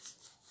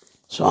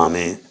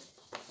 స్వామి,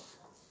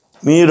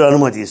 మీరు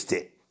అనుమతిస్తే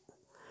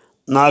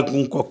నాకు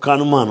ఇంకొక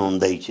అనుమానం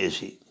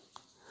దయచేసి.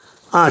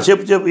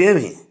 చెప్పు చెప్పు,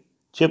 ఏమి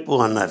చెప్పు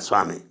అన్నారు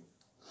స్వామి.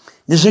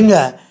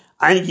 నిజంగా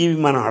ఆయనకి ఇవి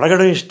మనం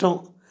అడగడం ఇష్టం,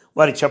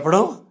 వారికి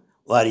చెప్పడం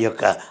వారి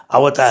యొక్క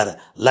అవతార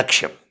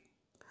లక్ష్యం.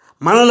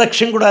 మన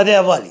లక్ష్యం కూడా అదే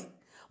అవ్వాలి.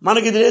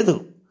 మనకిది లేదు,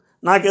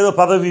 నాకేదో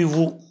పదవి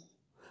ఇవ్వు,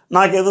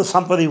 నాకేదో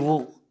సంపద ఇవ్వు,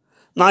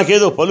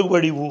 నాకేదో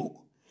పలుకుబడి ఇవ్వు,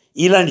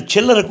 ఇలాంటి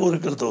చిల్లర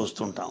కోరికలతో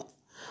వస్తుంటాం.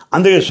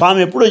 అందుకే స్వామి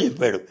ఎప్పుడో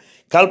చెప్పాడు,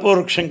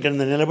 కల్పవృక్షం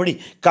కింద నిలబడి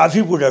కాఫీ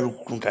పొడి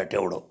అడుక్కుంటాట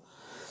ఎవడో,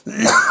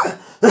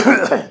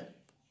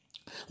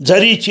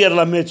 జరీ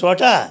చీరలు అమ్మే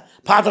చోట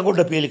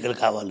పాతగుడ్డ పేలికలు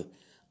కావాలి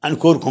అని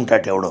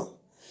కోరుకుంటాట ఎవడో.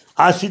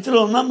 ఆ స్థితిలో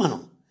ఉన్నాం మనం.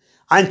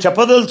 ఆయన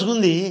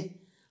చెప్పదలుచుకుంది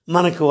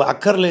మనకు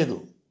అక్కర్లేదు,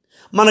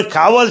 మనకు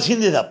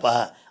కావాల్సింది తప్ప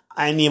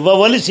ఆయన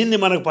ఇవ్వవలసింది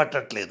మనకు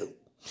పట్టట్లేదు.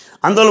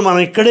 అందువల్ల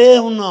మనం ఇక్కడే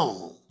ఉన్నాం.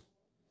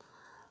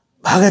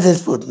 బాగా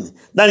తెలిసిపోతుంది.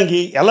 దానికి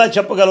ఎలా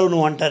చెప్పగలవు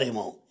నువ్వు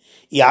అంటారేమో.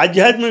 ఈ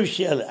ఆధ్యాత్మిక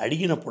విషయాలు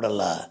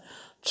అడిగినప్పుడల్లా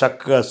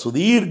చక్కగా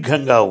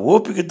సుదీర్ఘంగా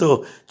ఓపికతో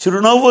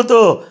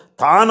చిరునవ్వుతో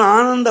తాను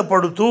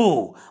ఆనందపడుతూ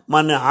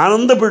మన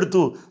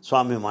ఆనందపెడుతూ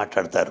స్వామి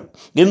మాట్లాడతారు.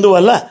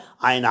 ఇందువల్ల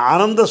ఆయన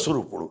ఆనంద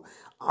స్వరూపుడు.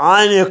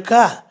 ఆయన యొక్క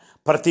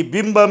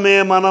ప్రతిబింబమే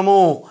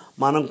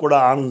మనం కూడా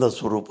ఆనంద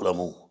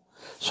స్వరూపులము.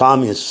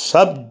 స్వామి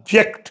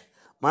సబ్జెక్ట్,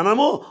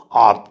 మనము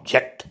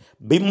ఆబ్జెక్ట్.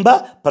 బింబ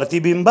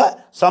ప్రతిబింబ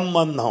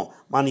సంబంధం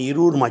మన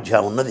ఇరువురి మధ్య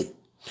ఉన్నది.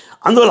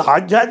 అందువల్ల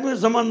ఆధ్యాత్మిక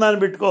సంబంధాన్ని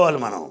పెట్టుకోవాలి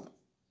మనం.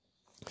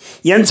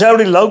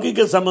 ఎంతసేపటి లౌకిక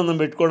సంబంధం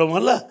పెట్టుకోవడం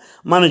వల్ల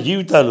మన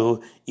జీవితాలు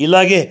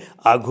ఇలాగే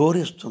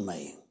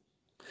అఘోరిస్తున్నాయి.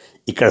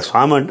 ఇక్కడ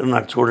స్వామి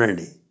అంటున్నారు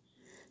చూడండి,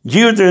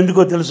 జీవితం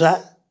ఎందుకో తెలుసా?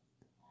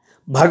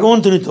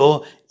 భగవంతునితో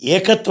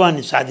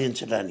ఏకత్వాన్ని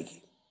సాధించడానికి,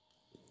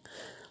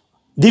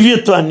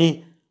 దివ్యత్వాన్ని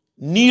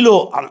నీలో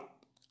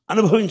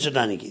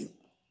అనుభవించడానికి,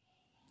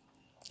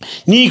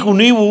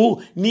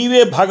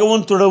 నీవే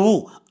భగవంతుడవు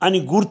అని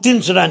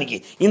గుర్తించడానికి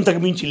ఇంతకు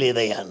మించి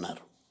లేదయ్యా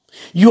అన్నారు.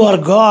 You are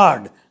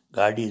God,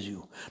 God is you.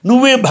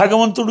 నువ్వే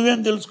భగవంతుడు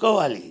అని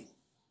తెలుసుకోవాలి.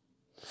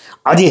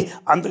 అది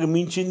అంతకు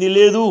మించింది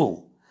లేదు.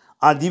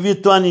 ఆ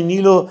దివ్యత్వాన్ని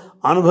నీలో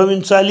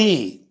అనుభవించాలి.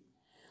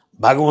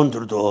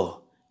 భగవంతుడితో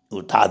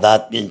నువ్వు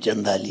తాదాత్మ్యం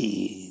చెందాలి.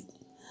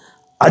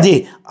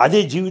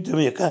 అదే జీవితం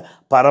యొక్క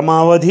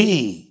పరమావధి.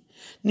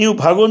 నీవు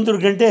భగవంతుడి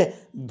కంటే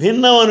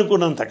భిన్నం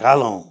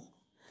అనుకున్నంతకాలం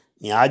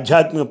నీ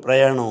ఆధ్యాత్మిక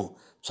ప్రయాణం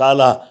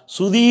చాలా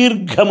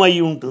సుదీర్ఘమై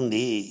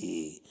ఉంటుంది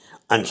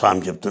అని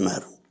స్వామి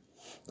చెప్తున్నారు.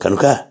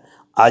 కనుక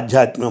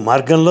ఆధ్యాత్మిక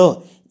మార్గంలో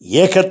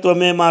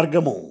ఏకత్వమే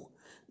మార్గము,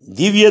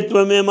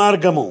 దివ్యత్వమే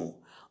మార్గము.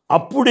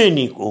 అప్పుడే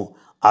నీకు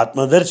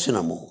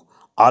ఆత్మదర్శనము,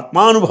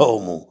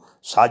 ఆత్మానుభవము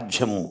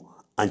సాధ్యము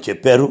అని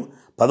చెప్పారు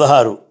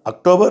 16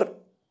 అక్టోబర్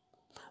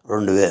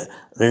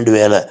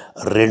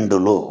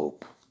 2002లో.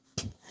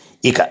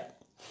 ఇక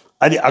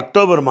అది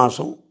అక్టోబర్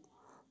మాసం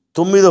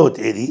 9వ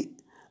తేదీ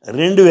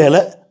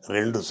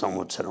 2002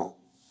 సంవత్సరం.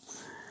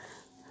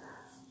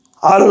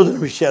 ఆ రోజున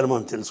విషయాలు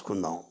మనం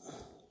తెలుసుకుందాం.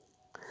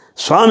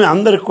 స్వామి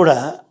అందరికి కూడా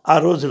ఆ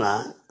రోజున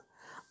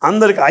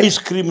అందరికి ఐస్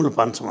క్రీములు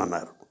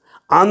పంచమన్నారు.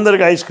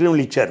 అందరికి ఐస్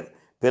క్రీములు ఇచ్చారు,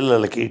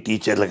 పిల్లలకి,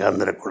 టీచర్లకి,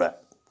 అందరికి కూడా.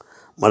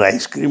 మరి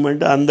ఐస్ క్రీమ్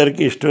అంటే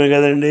అందరికీ ఇష్టమే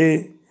కదండి.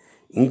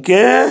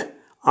 ఇంకే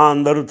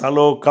అందరూ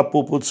తలో కప్పు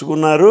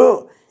పుచ్చుకున్నారు.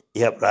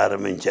 ఇక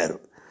ప్రారంభించారు.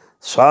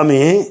 స్వామి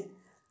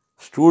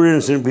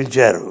స్టూడెంట్స్ని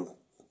పిలిచారు,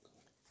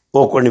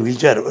 కొన్ని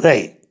పిలిచారు.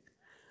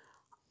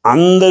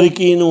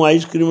 అందరికీ నువ్వు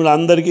ఐస్ క్రీములు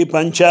అందరికీ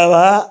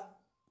పంచావా?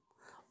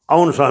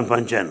 అవును స్వామి,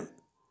 పంచాను.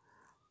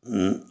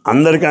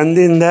 అందరికి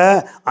అందిందా?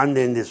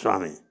 అందింది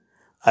స్వామి.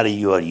 అరే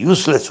యు ఆర్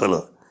యూస్లెస్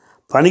ఫెలో,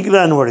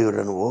 పనికిరాని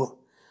వాడివిరా నువ్వు.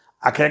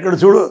 అక్కడెక్కడ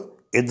చూడు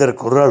 2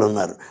 కుర్రాళ్ళు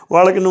ఉన్నారు,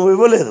 వాళ్ళకి నువ్వు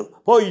ఇవ్వలేదు,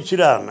 పో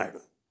ఇచ్చిరా అన్నాడు.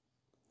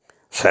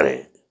 సరే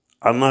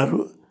అన్నారు.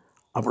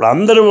 అప్పుడు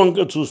అందరూ వంక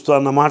చూస్తూ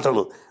అన్న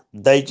మాటలు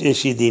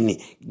దయచేసి దీన్ని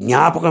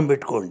జ్ఞాపకం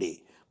పెట్టుకోండి.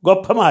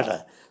 గొప్ప మాట.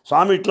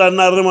 స్వామి ఇట్లా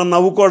అన్నారని మనం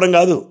నవ్వుకోవడం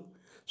కాదు,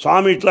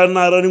 స్వామి ఇట్లా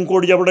అన్నారని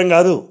ఇంకోటి చెప్పడం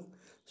కాదు,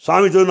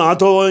 స్వామితో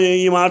నాతో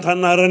ఈ మాట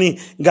అన్నారని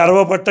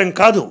గర్వపడటం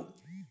కాదు.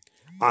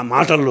 ఆ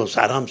మాటల్లో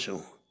సారాంశం,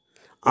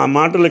 ఆ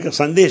మాటల యొక్క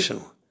సందేశం,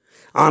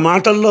 ఆ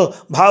మాటల్లో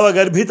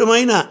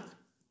భావగర్భితమైన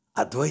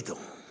అద్వైతం,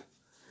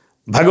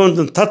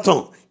 భగవంతుని తత్వం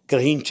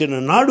గ్రహించిన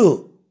నాడు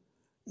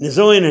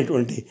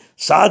నిజమైనటువంటి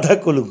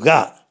సాధకులుగా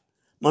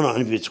మనం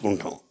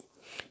అనిపించుకుంటాం.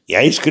 ఈ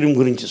ఐస్ క్రీమ్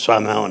గురించి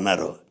స్వామి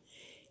ఏమన్నారు?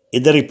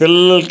 2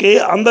 పిల్లలకే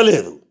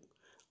అందలేదు,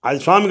 అది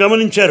స్వామి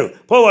గమనించారు,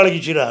 పో వాళ్ళకి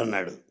ఇచ్చిరా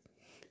అన్నాడు.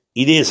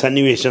 ఇదే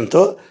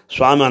సన్నివేశంతో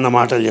స్వామి అన్న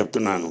మాటలు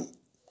చెప్తున్నాను.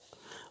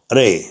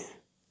 అరే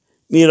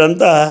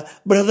మీరంతా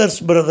బ్రదర్స్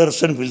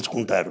అని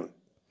పిలుచుకుంటారు.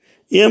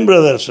 ఏం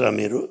బ్రదర్స్రా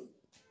మీరు?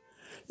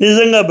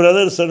 నిజంగా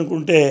బ్రదర్స్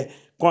అనుకుంటే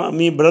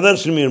మీ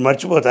బ్రదర్స్ని మీరు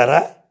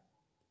మర్చిపోతారా?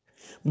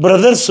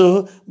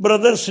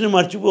 బ్రదర్స్ని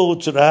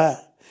మర్చిపోవచ్చురా,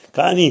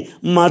 కానీ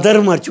మదర్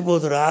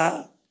మర్చిపోదురా.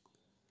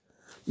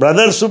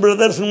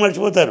 బ్రదర్స్ని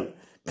మర్చిపోతారు,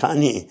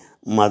 కానీ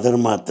మదర్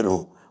మాత్రం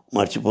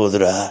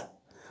మర్చిపోదురా.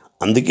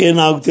 అందుకే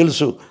నాకు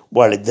తెలుసు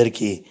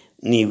వాళ్ళిద్దరికీ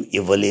నీవు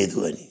ఇవ్వలేదు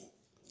అని.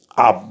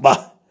 అబ్బా,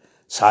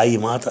 సాయి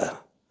మాత,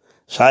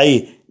 సాయి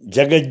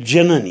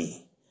జగజ్జనని,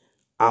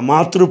 ఆ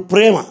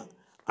మాతృప్రేమ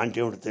అంటే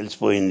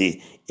తెలిసిపోయింది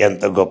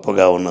ఎంత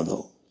గొప్పగా ఉన్నదో.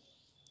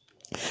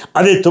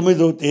 అదే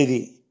 9వ తేదీ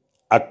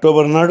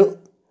అక్టోబర్ నాడు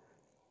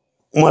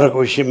మరొక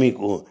విషయం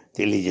మీకు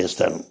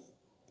తెలియజేస్తాను.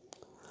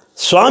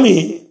 స్వామి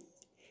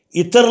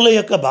ఇతరుల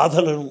యొక్క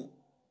బాధలను,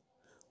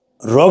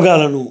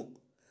 రోగాలను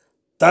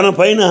తన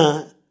పైన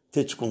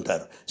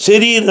తెచ్చుకుంటారు,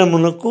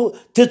 శరీరమునకు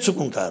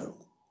తెచ్చుకుంటారు.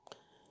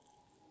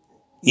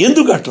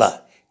 ఎందుకు అట్లా?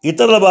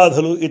 ఇతరుల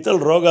బాధలు,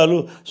 ఇతరుల రోగాలు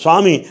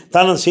స్వామి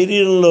తన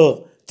శరీరంలో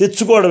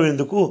తెచ్చుకోవడం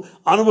ఎందుకు,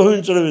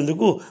 అనుభవించడం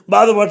ఎందుకు,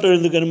 బాధపడటం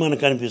ఎందుకని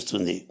మనకు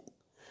అనిపిస్తుంది.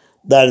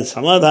 దాని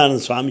సమాధానం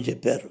స్వామి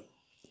చెప్పారు.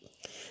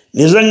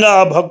 నిజంగా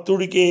ఆ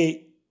భక్తుడికి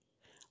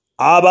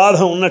ఆ బాధ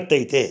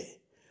ఉన్నట్టయితే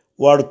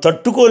వాడు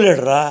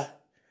తట్టుకోలేడురా.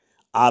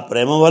 ఆ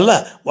ప్రేమ వల్ల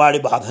వాడి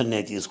బాధను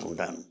నేను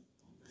తీసుకుంటాను.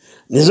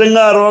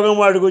 నిజంగా ఆ రోగం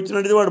వాడికి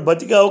వచ్చినట్టు వాడు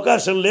బతికే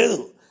అవకాశం లేదు.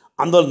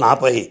 అందువల్ల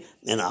నాపై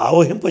నేను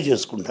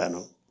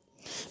ఆవహింపజేసుకుంటాను.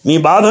 మీ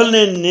బాధలు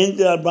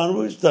నేను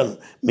అనుభవిస్తాను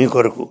మీ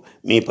కొరకు,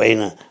 మీ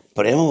పైన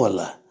ప్రేమ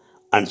వల్ల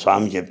అని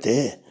స్వామి చెప్తే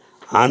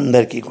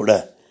అందరికీ కూడా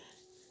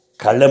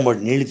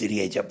కళ్ళెంబడి నీళ్ళు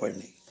తిరిగాయి.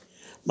 చెప్పండి,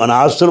 మన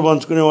ఆస్తులు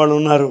పంచుకునే వాళ్ళు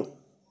ఉన్నారు,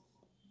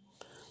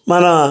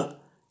 మన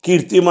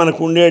కీర్తి, మనకు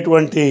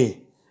ఉండేటువంటి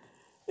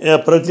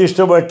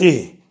ప్రతిష్ట బట్టి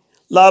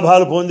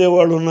లాభాలు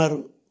పొందేవాళ్ళు ఉన్నారు.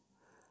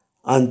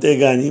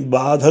 అంతేగాని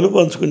బాధలు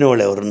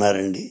పంచుకునేవాళ్ళు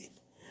ఎవరున్నారండి?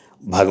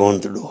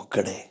 భగవంతుడు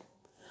ఒక్కడే.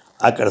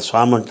 అక్కడ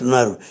స్వామి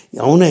అంటున్నారు,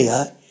 అవునయ్యా,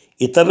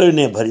 ఇతరులు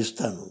నేను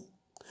భరిస్తాను,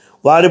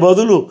 వారి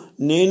బదులు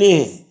నేనే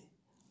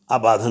ఆ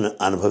బాధను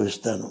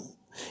అనుభవిస్తాను.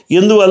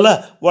 ఎందువల్ల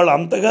వాళ్ళు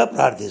అంతగా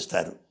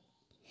ప్రార్థిస్తారు.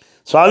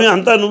 స్వామి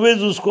అంతా నువ్వే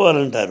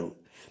చూసుకోవాలంటారు,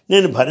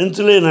 నేను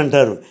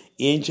భరించలేనంటారు.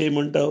 ఏం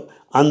చేయమంటావు?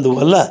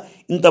 అందువల్ల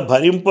ఇంత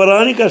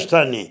భరింపరాని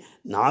కష్టాన్ని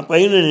నా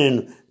పైన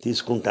నేను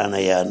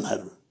తీసుకుంటానయ్యా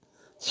అన్నారు.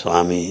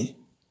 స్వామి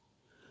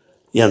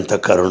ఎంత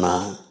కరుణ!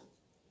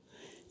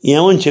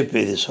 ఏమని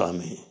చెప్పేది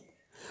స్వామి?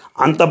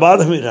 అంత బాధ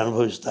మీరు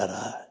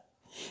అనుభవిస్తారా?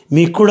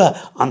 మీకు కూడా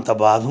అంత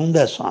బాధ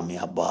ఉందా స్వామి?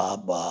 అబ్బా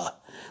అబ్బా,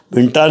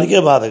 వినటానికే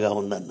బాధగా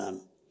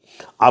ఉందన్నాను.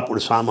 అప్పుడు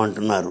స్వామి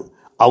అంటున్నారు,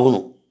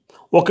 అవును,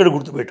 ఒక్కటి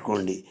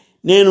గుర్తుపెట్టుకోండి,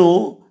 నేను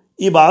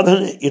ఈ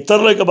బాధని,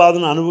 ఇతరుల యొక్క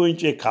బాధను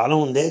అనుభవించే కాలం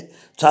ఉందే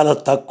చాలా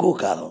తక్కువ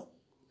కాలం.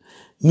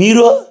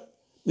 మీరు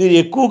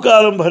ఎక్కువ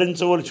కాలం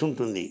భరించవలసి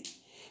ఉంటుంది.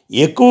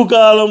 ఎక్కువ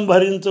కాలం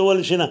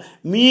భరించవలసిన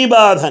మీ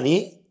బాధని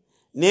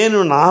నేను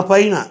నా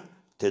పైన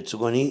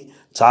తెచ్చుకొని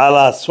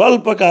చాలా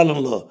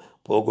స్వల్పకాలంలో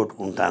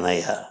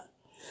పోగొట్టుకుంటానయ్యా.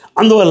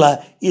 అందువల్ల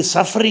ఈ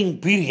సఫరింగ్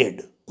పీరియడ్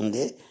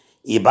ఉందే,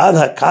 ఈ బాధ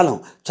కాలం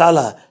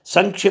చాలా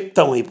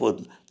సంక్షిప్తం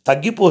అయిపోతుంది,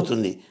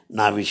 తగ్గిపోతుంది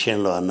నా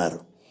విషయంలో అన్నారు.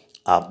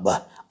 అబ్బా,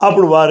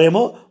 అప్పుడు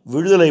వారేమో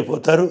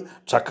విడుదలైపోతారు,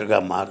 చక్కగా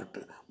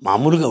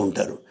మామూలుగా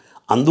ఉంటారు.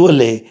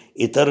 అందువల్లే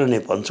ఇతరులని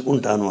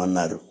పంచుకుంటాను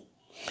అన్నారు.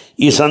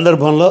 ఈ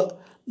సందర్భంలో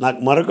నాకు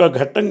మరొక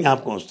ఘట్టం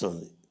జ్ఞాపకం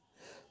వస్తుంది.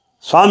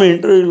 స్వామి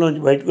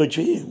ఇంటర్వ్యూలోంచి బయటకు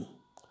వచ్చి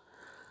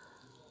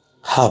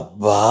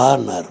అబ్బా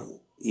అన్నారు.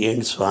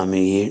 ఏంటి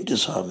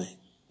స్వామి,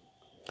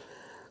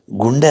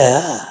 గుండె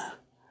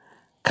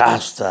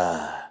కాస్త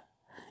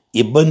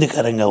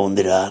ఇబ్బందికరంగా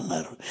ఉందిరా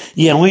అన్నారు.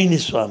 ఏమైంది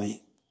స్వామి?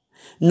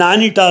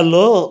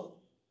 నానిటాల్లో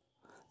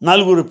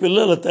 4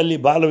 పిల్లల తల్లి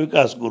బాల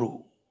వికాస్ గురువు,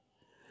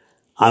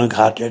 ఆమెకు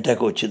హార్ట్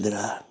అటాక్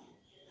వచ్చిందిరా.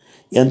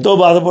 ఎంతో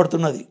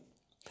బాధపడుతున్నది.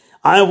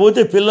 ఆమె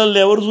పోతే పిల్లల్ని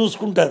ఎవరు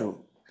చూసుకుంటారు?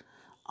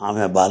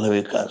 ఆమె బాల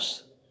వికాస్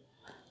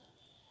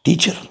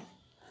టీచర్.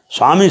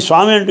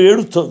 స్వామి అంటూ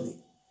ఏడుస్తోంది.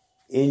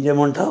 ఏం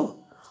చేయమంటావు?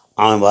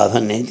 ఆమె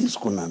బాధను నేను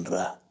తీసుకున్నాను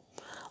రా.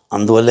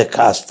 అందువల్లే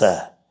కాస్త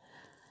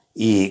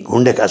ఈ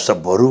గుండె కాస్త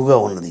బరువుగా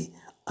ఉన్నది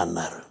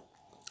అన్నారు.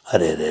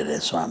 అరే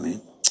స్వామి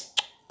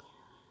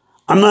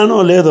అన్నానో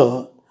లేదో,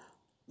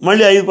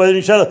 మళ్ళీ 5-10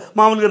 నిమిషాలు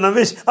మామూలుగా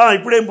నవ్వేసి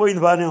ఇప్పుడేం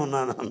పోయింది, బాగానే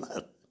ఉన్నాను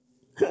అన్నారు.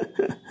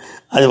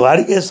 అది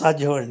వాడికే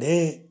సాధ్యం అండి,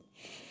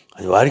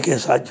 అది వాడికే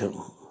సాధ్యం.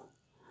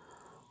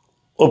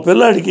 ఓ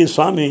పిల్లాడికి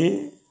స్వామి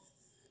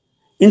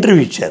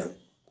ఇంటర్వ్యూ ఇచ్చారు.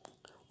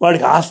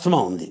 వాడికి ఆస్తమా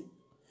ఉంది.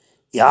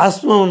 ఈ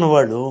ఆస్తమా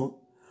ఉన్నవాళ్ళు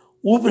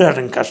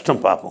ఊపిరాటం కష్టం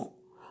పాపం.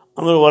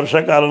 అందులో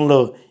వర్షాకాలంలో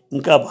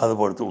ఇంకా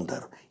బాధపడుతూ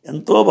ఉంటారు,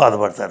 ఎంతో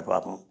బాధపడతారు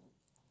పాపం.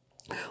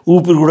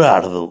 ఊపిరి కూడా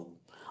ఆడదు.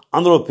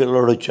 అందులో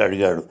పిల్లోడు వచ్చి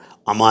అడిగాడు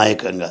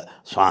అమాయకంగా,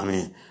 స్వామి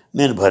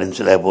నేను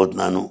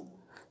భరించలేకపోతున్నాను,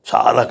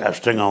 చాలా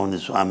కష్టంగా ఉంది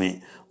స్వామి,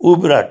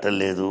 ఊపిరాటం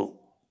లేదు.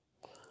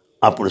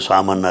 అప్పుడు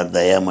స్వామి అన్నారు,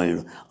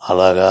 దయామయుడు,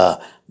 అలాగా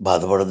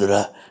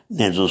బాధపడదురా,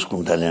 నేను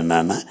చూసుకుంటాలే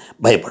నాన్న,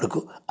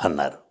 భయపడకు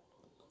అన్నారు.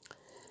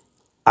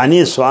 అని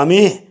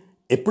స్వామి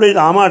ఎప్పుడైతే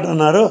ఆ మాట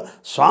అన్నారో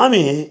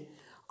స్వామి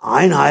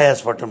ఆయన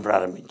ఆయాసపడటం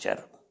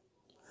ప్రారంభించారు.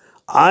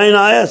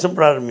 ఆయాసం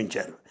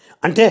ప్రారంభించారు.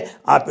 అంటే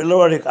ఆ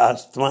పిల్లవాడి యొక్క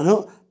ఆస్తమాను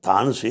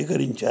తాను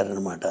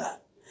స్వీకరించారనమాట.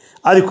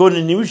 అది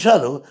కొన్ని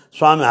నిమిషాలు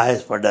స్వామి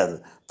ఆయాసపడ్డారు.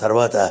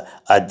 తర్వాత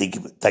అది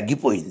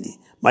తగ్గిపోయింది,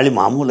 మళ్ళీ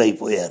మామూలు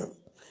అయిపోయారు.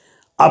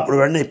 అప్పుడు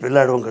వెంటనే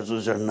పిల్లాడు వంక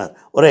చూసి అన్నారు,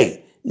 ఒరేయ్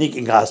నీకు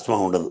ఇంకా ఆస్తమా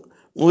ఉండదు,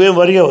 నువ్వేం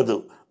వరి అవ్వదు,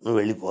 నువ్వు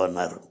వెళ్ళిపో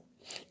అన్నారు.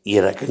 ఈ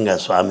రకంగా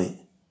స్వామి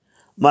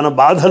మన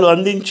బాధలు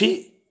అందించి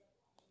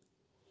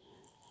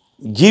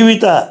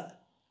జీవిత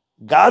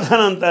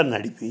గాథనంతా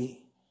నడిపి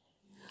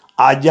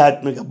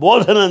ఆధ్యాత్మిక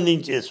బోధన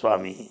అందించే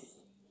స్వామి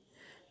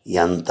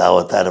ఎంత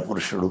అవతార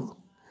పురుషుడు.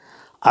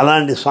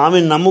 అలాంటి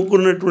స్వామిని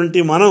నమ్ముకున్నటువంటి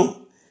మనం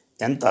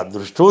ఎంత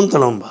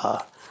అదృష్టవంతులం బా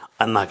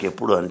అని నాకు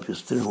ఎప్పుడూ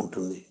అనిపిస్తూనే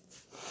ఉంటుంది.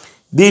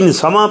 దీన్ని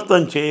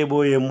సమాప్తం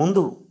చేయబోయే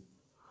ముందు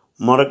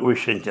మరొక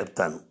విషయం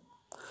చెప్తాను.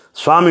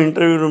 స్వామి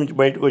ఇంటర్వ్యూ నుంచి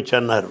బయటకు వచ్చి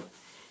అన్నారు,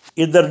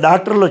 2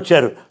 డాక్టర్లు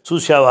వచ్చారు,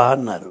 చూసావా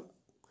అన్నారు.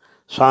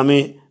 స్వామి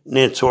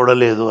నేను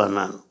చూడలేదు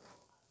అన్నాను.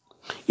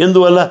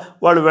 ఎందువల్ల?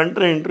 వాళ్ళు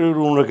వెంటనే ఇంటర్వ్యూ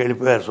రూమ్లోకి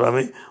వెళ్ళిపోయారు.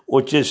 స్వామి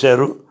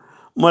వచ్చేసారు.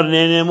 మరి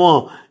నేనేమో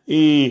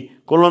ఈ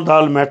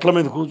కులంతాలు మెట్ల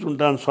మీద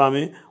కూర్చుంటాను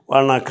స్వామి,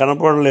 వాళ్ళు నాకు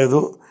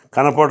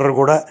కనపడరు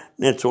కూడా,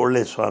 నేను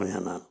చూడలేదు స్వామి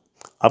అన్నాను.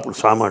 అప్పుడు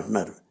స్వామి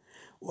అంటున్నారు,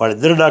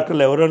 వాళ్ళిద్దరు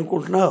డాక్టర్లు ఎవరు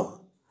అనుకుంటున్నావు?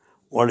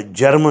 వాళ్ళు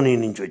జర్మనీ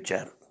నుంచి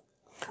వచ్చారు,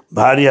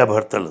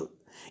 భార్యాభర్తలు.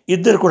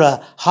 ఇద్దరు కూడా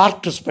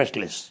హార్ట్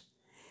స్పెషలిస్ట్,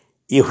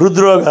 ఈ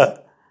హృద్రోగ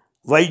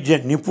వైద్య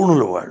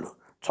నిపుణులు. వాళ్ళు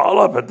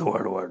చాలా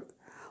పెద్దవాళ్ళు. వాళ్ళు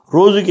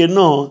రోజుకి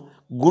ఎన్నో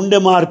గుండె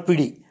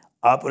మార్పిడి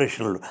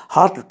ఆపరేషన్లు,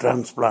 హార్ట్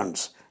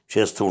ట్రాన్స్ప్లాంట్స్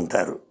చేస్తూ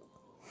ఉంటారు.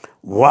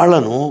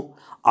 వాళ్ళను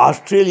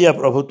ఆస్ట్రేలియా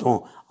ప్రభుత్వం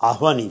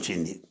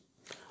ఆహ్వానించింది.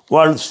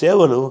 వాళ్ళు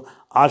సేవలు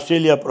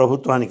ఆస్ట్రేలియా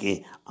ప్రభుత్వానికి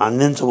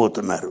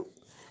అందించబోతున్నారు.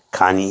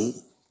 కానీ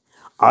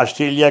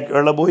ఆస్ట్రేలియాకి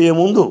వెళ్ళబోయే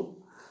ముందు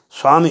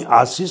స్వామి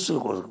ఆశీస్సుల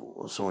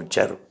కోసం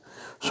వచ్చారు,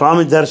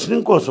 స్వామి దర్శనం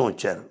కోసం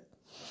వచ్చారు,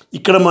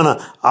 ఇక్కడ మన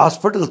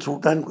హాస్పిటల్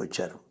చూడటానికి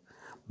వచ్చారు.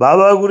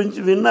 బాబా గురించి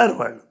విన్నారు.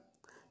 వాళ్ళు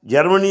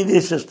జర్మనీ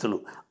దేశస్థులు,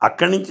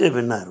 అక్కడి నుంచే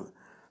విన్నారు.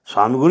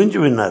 స్వామి గురించి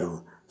విన్నారు.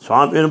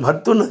 స్వామి పైన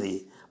భక్తి ఉన్నది.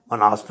 మన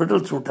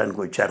హాస్పిటల్ చూడటానికి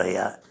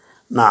వచ్చారయ్యా,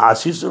 నా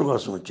ఆశీస్సుల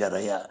కోసం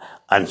వచ్చారయ్యా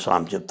అని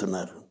స్వామి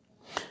చెప్తున్నారు.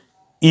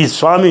 ఈ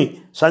స్వామి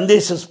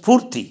సందేశ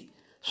స్ఫూర్తి,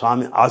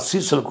 స్వామి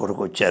ఆశీస్సుల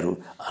కొరకు వచ్చారు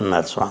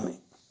అన్నారు స్వామి.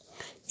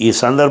 ఈ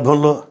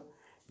సందర్భంలో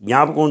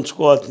జ్ఞాపకం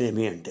ఉంచుకోవాల్సింది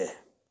ఏమి అంటే,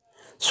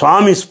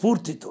 స్వామి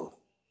స్ఫూర్తితో,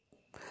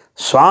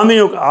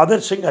 స్వామిని ఒక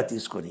ఆదర్శంగా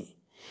తీసుకొని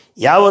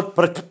యావత్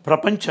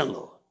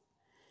ప్రపంచంలో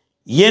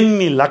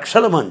ఎన్ని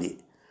లక్షల మంది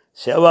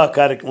సేవా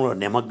కార్యక్రమంలో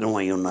నిమగ్నం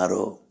అయి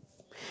ఉన్నారో,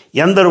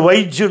 ఎందరు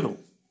వైద్యులు,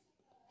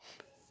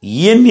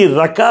 ఎన్ని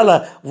రకాల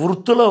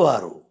వృత్తుల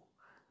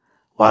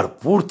వారు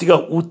పూర్తిగా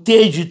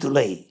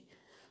ఉత్తేజితులై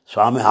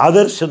స్వామి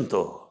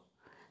ఆదర్శంతో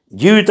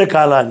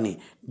జీవితకాలాన్ని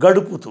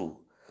గడుపుతూ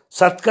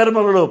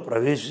సత్కర్మలలో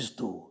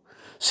ప్రవేశిస్తూ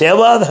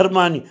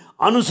సేవాధర్మాన్ని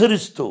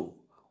అనుసరిస్తూ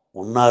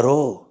ఉన్నారో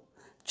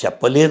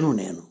చెప్పలేను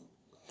నేను.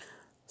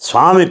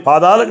 స్వామి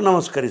పాదాలకు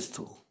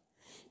నమస్కరిస్తూ,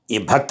 ఈ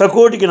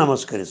భక్తకోటికి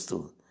నమస్కరిస్తూ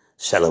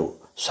సెలవు.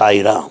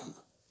 సాయిరాం.